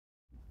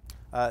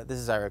This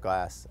is Ira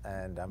Glass,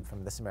 and I'm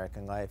from This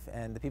American Life.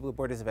 And the people at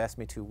Borders have asked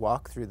me to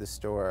walk through the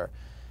store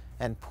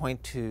and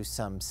point to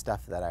some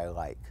stuff that I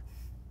like.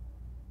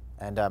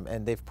 And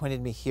they've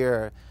pointed me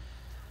here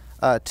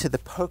to the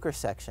poker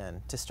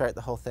section to start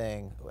the whole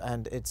thing.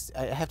 And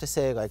I have to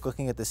say, like,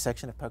 looking at this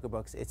section of poker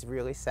books, it's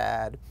really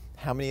sad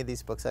how many of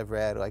these books I've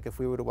read. Like, if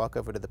we were to walk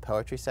over to the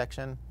poetry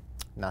section,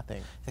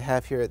 nothing. They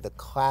have here the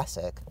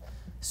classic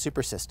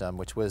Super System,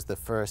 which was the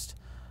first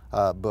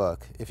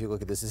book. If you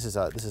look at this,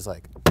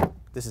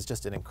 this is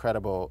just an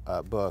incredible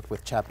book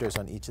with chapters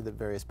on each of the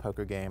various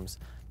poker games.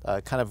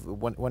 Kind of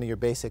one of your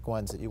basic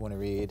ones that you want to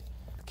read.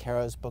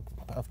 Caro's book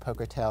of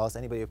Poker Tales.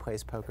 Anybody who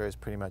plays poker is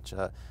pretty much.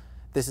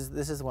 This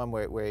is the one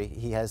where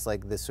he has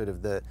like this sort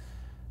of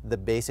the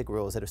basic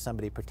rules that if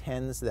somebody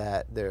pretends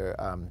that they're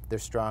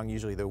strong,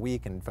 usually they're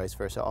weak, and vice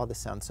versa. All this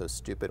sounds so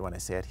stupid when I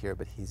say it here,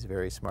 but he's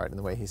very smart in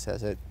the way he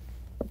says it.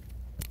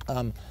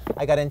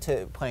 I got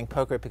into playing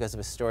poker because of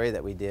a story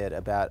that we did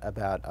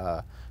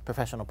about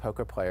professional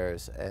poker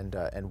players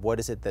and what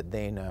is it that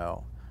they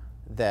know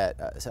that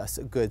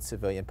a good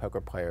civilian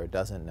poker player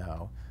doesn't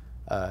know.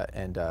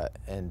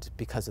 And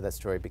because of that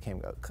story,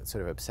 became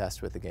sort of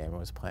obsessed with the game and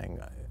was playing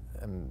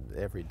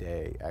every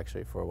day,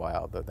 actually, for a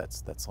while, though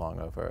that's long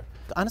over.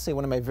 Honestly,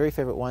 one of my very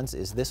favorite ones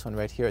is this one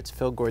right here. It's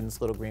Phil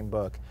Gordon's Little Green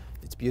Book.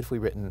 It's beautifully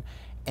written.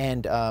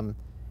 And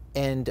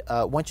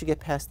once you get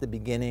past the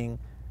beginning,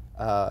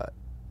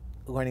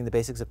 learning the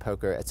basics of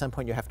poker, at some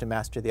point you have to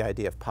master the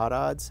idea of pot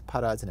odds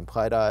and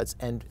implied odds.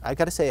 And I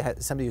got to say,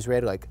 somebody who's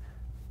read like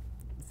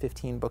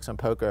 15 books on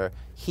poker,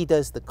 he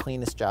does the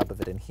cleanest job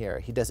of it in here.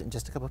 He does it in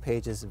just a couple of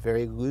pages,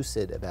 very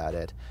lucid about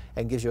it,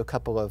 and gives you a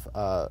couple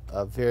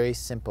of very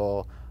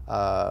simple,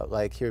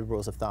 like, here are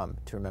rules of thumb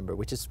to remember,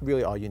 which is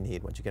really all you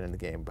need once you get in the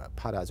game. But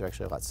pot odds are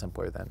actually a lot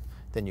simpler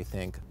than you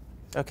think.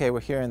 Okay, we're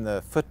here in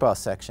the football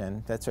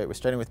section. That's right, we're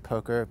starting with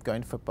poker,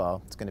 going to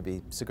football. It's going to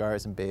be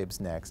cigars and babes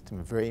next.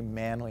 I'm a very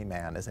manly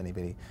man, as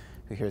anybody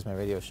who hears my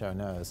radio show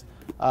knows.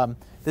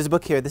 There's a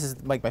book here. This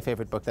is like my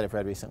favorite book that I've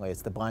read recently.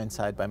 It's The Blind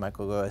Side by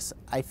Michael Lewis.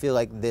 I feel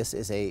like this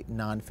is a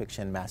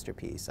nonfiction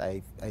masterpiece.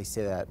 I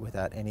say that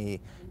without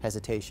any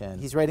hesitation.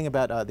 He's writing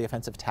about the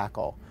offensive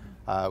tackle,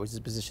 which is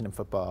a position in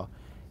football.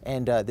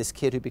 And this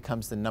kid who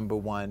becomes the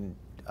 #1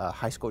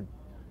 high school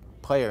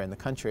player in the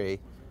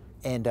country.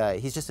 And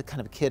he's just a kind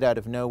of kid out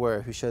of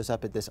nowhere who shows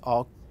up at this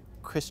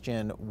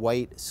all-Christian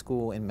white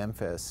school in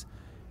Memphis.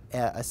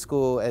 A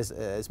school,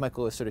 as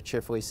Michael sort of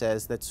cheerfully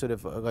says, that's sort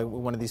of like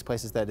one of these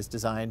places that is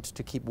designed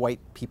to keep white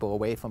people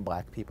away from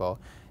black people.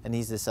 And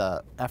he's this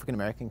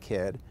African-American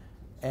kid,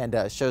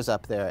 and shows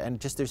up there. And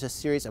just there's a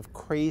series of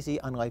crazy,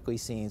 unlikely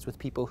scenes with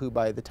people who,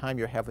 by the time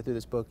you're halfway through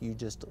this book, you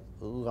just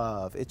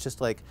love. It's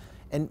just like,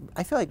 and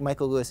I feel like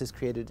Michael Lewis has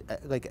created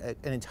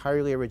an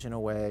entirely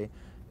original way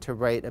to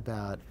write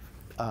about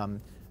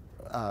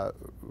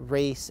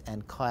race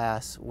and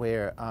class,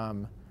 where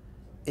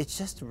it's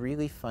just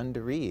really fun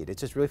to read.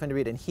 It's just really fun to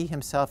read, and he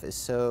himself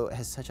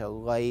has such a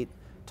light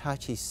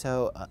touch. He's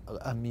so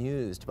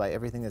amused by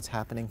everything that's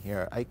happening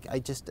here.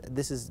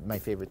 This is my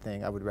favorite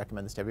thing. I would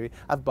recommend this to everybody.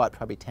 I've bought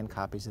probably 10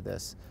 copies of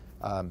this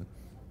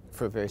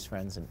for various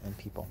friends and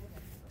people.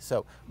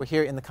 So we're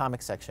here in the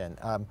comics section,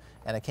 and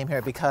I came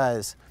here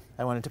because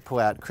I wanted to pull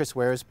out Chris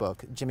Ware's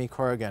book, Jimmy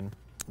Corrigan,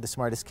 The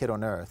Smartest Kid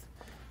on Earth.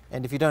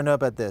 And if you don't know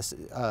about this,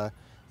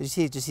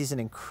 he's an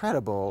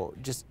incredible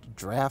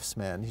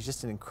draftsman. He's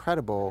just an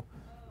incredible,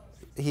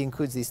 he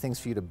includes these things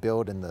for you to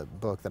build in the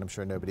book that I'm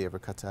sure nobody ever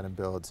cuts out and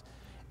builds.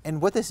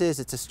 And what this is,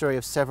 it's a story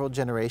of several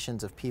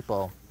generations of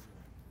people,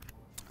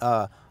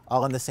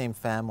 all in the same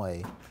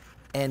family.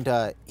 And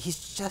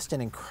he's just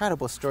an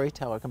incredible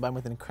storyteller combined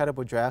with an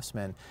incredible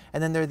draftsman.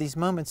 And then there are these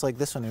moments like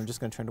this one, and I'm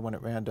just going to turn to one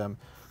at random,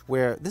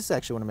 where this is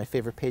actually one of my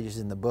favorite pages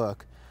in the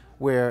book,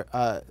 where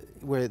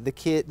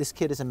this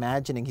kid is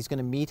imagining he's going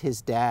to meet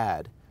his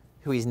dad,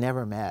 who he's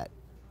never met.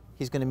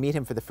 He's going to meet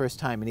him for the first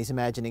time, and he's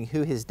imagining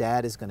who his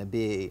dad is going to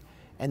be.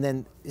 And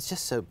then it's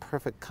just so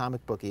perfect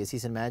comic booky as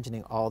he's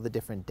imagining all the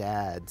different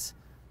dads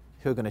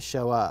who are going to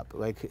show up.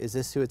 Like, is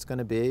this who it's going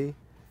to be?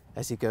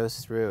 As he goes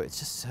through, it's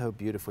just so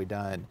beautifully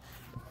done.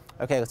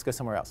 Okay, let's go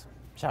somewhere else,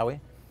 shall we?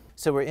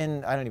 So we're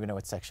in, I don't even know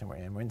what section we're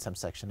in. We're in some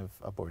section of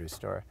a Borders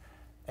store.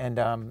 And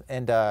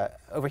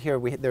over here,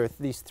 there are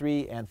these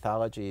 3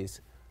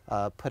 anthologies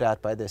put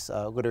out by this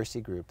literacy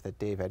group that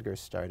Dave Edgar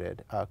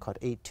started called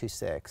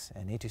 826.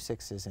 And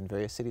 826 is in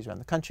various cities around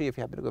the country. If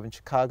you happen to live in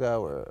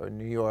Chicago or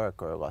New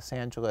York or Los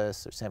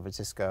Angeles or San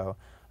Francisco,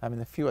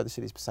 and a few other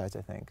cities besides,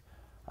 I think,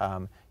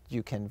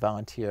 you can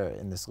volunteer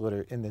in these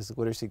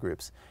literacy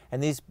groups.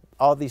 And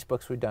all these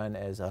books were done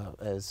as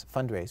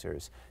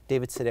fundraisers.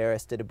 David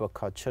Sedaris did a book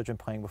called Children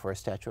Playing Before a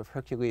Statue of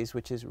Hercules,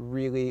 which is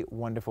really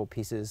wonderful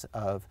pieces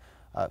of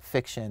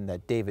fiction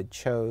that David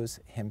chose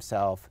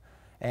himself.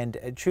 And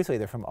truthfully,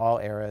 they're from all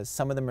eras.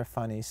 Some of them are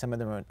funny, some of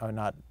them are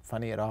not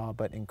funny at all,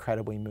 but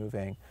incredibly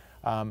moving.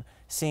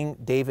 Seeing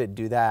David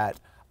do that,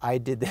 I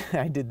did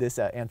this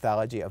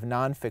anthology of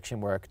nonfiction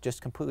work,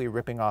 just completely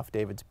ripping off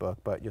David's book,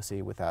 but you'll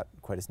see without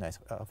quite as nice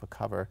of a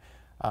cover.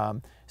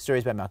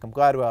 Stories by Malcolm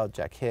Gladwell,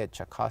 Jack Hitt,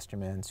 Chuck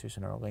Kosterman,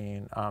 Susan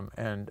Orlean,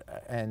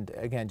 and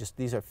again, just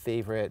these are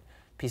favorite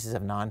pieces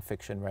of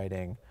nonfiction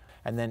writing.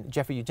 And then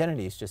Jeffrey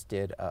Eugenides just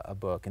did a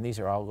book, and these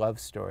are all love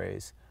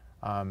stories.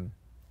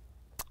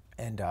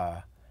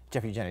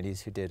 Jeffrey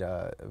Eugenides, who did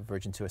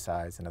Virgin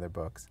Suicides and other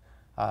books,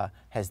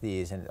 has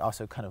these, and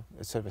also kind of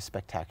sort of a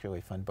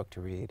spectacularly fun book to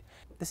read.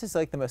 This is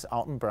like the most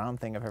Alton Brown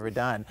thing I've ever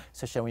done.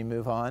 So shall we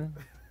move on?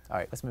 All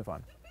right, let's move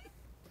on.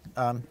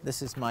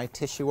 This is my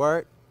tissue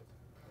art.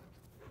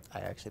 I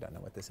actually don't know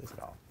what this is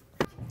at all.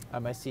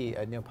 I see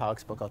Neil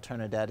Pollock's book,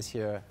 Alterna Dad, is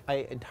here.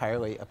 I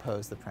entirely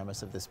oppose the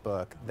premise of this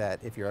book that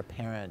if you're a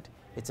parent,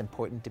 it's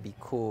important to be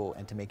cool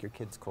and to make your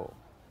kids cool.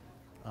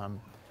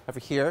 Over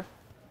here,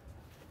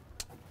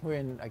 we're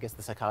in, I guess,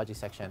 the psychology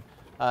section.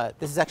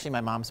 This is actually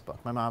my mom's book.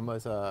 My mom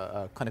was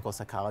a clinical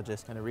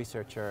psychologist and a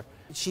researcher.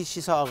 She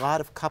saw a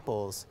lot of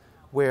couples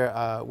where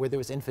there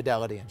was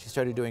infidelity, and she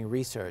started doing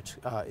research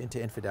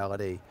into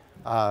infidelity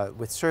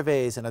with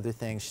surveys and other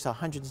things. She saw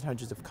hundreds and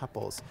hundreds of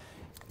couples.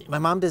 My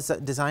mom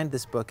designed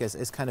this book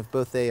as kind of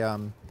both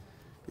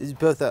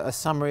a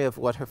summary of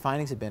what her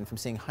findings had been from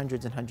seeing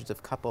hundreds and hundreds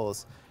of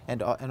couples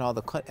and all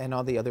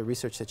the other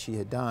research that she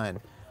had done,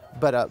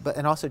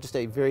 and also just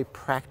a very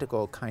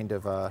practical kind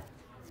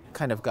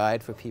of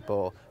guide for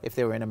people if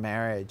they were in a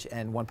marriage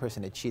and one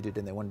person had cheated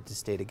and they wanted to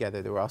stay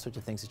together. There were all sorts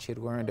of things that she had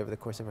learned over the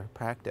course of her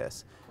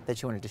practice that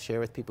she wanted to share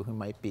with people who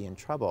might be in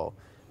trouble.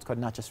 It's called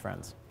Not Just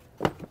Friends.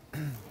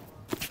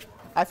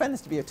 I find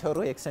this to be a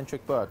totally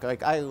eccentric book.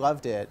 Like, I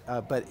loved it,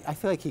 but I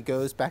feel like he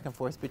goes back and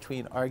forth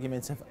between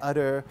arguments of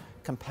utter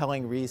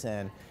compelling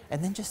reason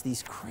and then just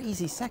these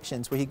crazy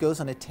sections where he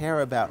goes on a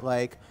tear about,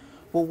 like,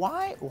 well,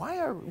 why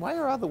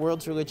are all the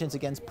world's religions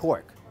against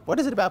pork? What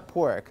is it about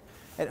pork?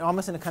 And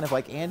almost in a kind of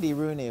like Andy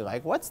Rooney,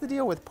 like, what's the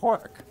deal with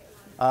pork?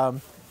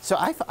 So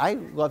I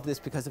love this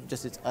because of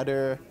just its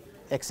utter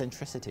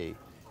eccentricity.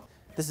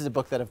 This is a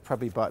book that I've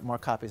probably bought more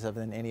copies of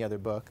than any other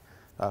book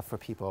for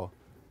people.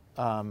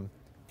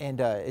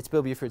 It's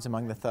Bill Buford's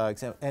Among the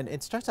Thugs. And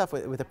it starts off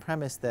with a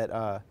premise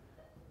that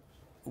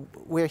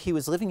where he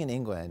was living in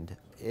England,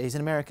 he's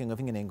an American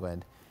living in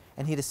England,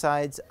 and he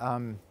decides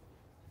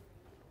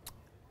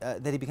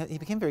that he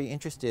became very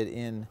interested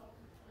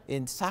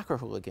in soccer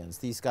hooligans,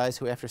 these guys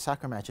who after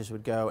soccer matches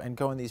would go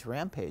on these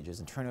rampages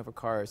and turn over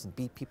cars and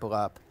beat people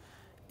up.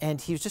 And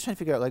he was just trying to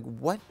figure out, like,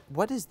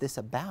 what is this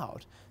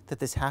about that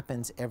this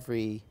happens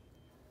every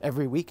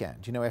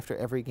weekend, you know, after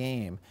every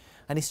game.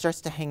 And he starts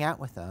to hang out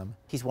with them.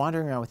 He's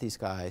wandering around with these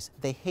guys.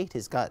 They hate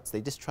his guts.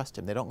 They distrust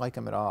him. They don't like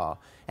him at all.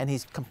 And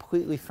he's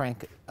completely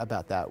frank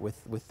about that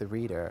with the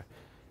reader.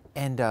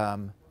 And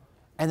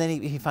then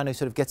he finally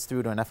sort of gets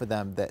through to enough of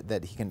them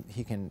that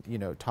he can you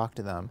know, talk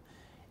to them.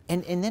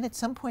 And then at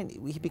some point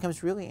he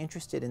becomes really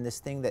interested in this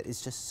thing that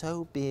is just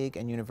so big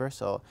and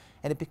universal.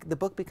 And the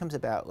book becomes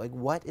about, like,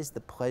 what is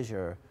the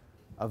pleasure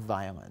of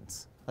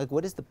violence? Like,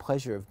 what is the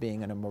pleasure of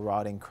being in a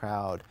marauding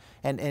crowd?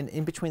 And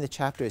in between the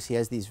chapters, he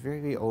has these very,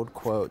 very old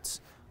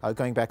quotes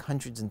going back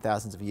hundreds and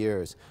thousands of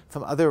years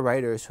from other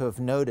writers who have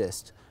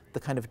noticed the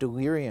kind of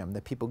delirium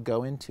that people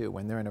go into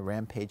when they're in a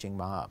rampaging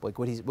mob. Like,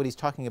 what he's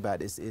talking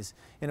about is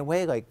in a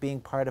way, like,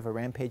 being part of a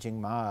rampaging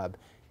mob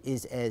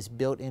is as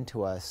built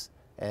into us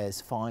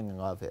as falling in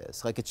love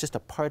is. Like, it's just a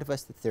part of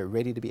us that they're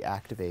ready to be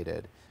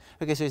activated.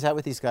 Okay, so he's out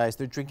with these guys.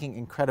 They're drinking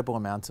incredible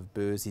amounts of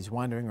booze. He's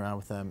wandering around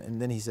with them,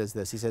 and then he says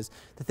this. He says,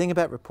 the thing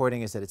about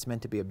reporting is that it's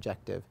meant to be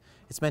objective.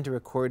 It's meant to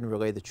record and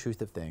relay the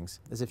truth of things,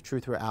 as if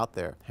truth were out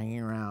there,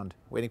 hanging around,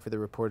 waiting for the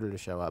reporter to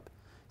show up.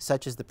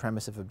 Such is the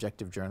premise of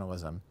objective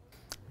journalism.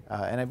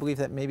 And I believe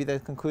that maybe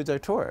that concludes our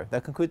tour.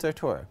 That concludes our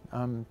tour.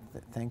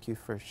 Thank you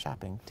for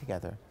shopping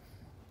together.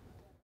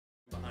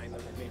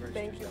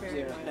 Thank you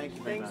very much.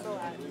 Thanks a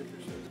lot.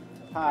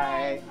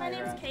 Hi. My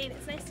name's Kate.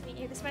 It's nice to meet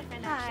you. This is my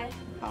friend. Hi.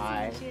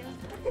 Hi. Nice to meet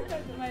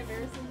you. Am I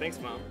embarrassing? Thanks,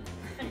 Mom.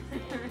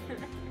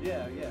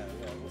 Yeah.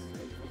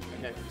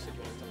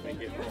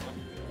 Thank you.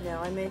 No,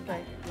 I make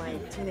my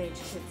teenage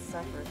kids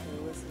suffer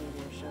through listening to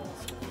your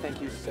shows.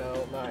 Thank you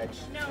so much.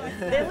 No,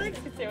 they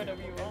like to say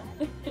whatever you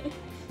want.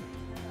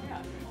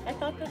 I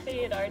thought that they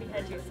had already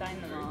had you sign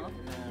them all.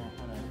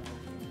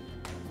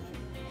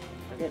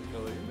 No,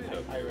 you made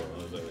up Ira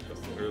Glass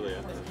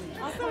earlier.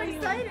 I'm so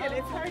excited.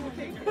 It's hard to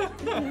think. So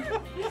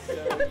you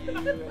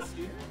a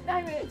student?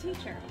 I'm a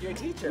teacher. You're a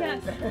teacher?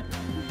 Yes.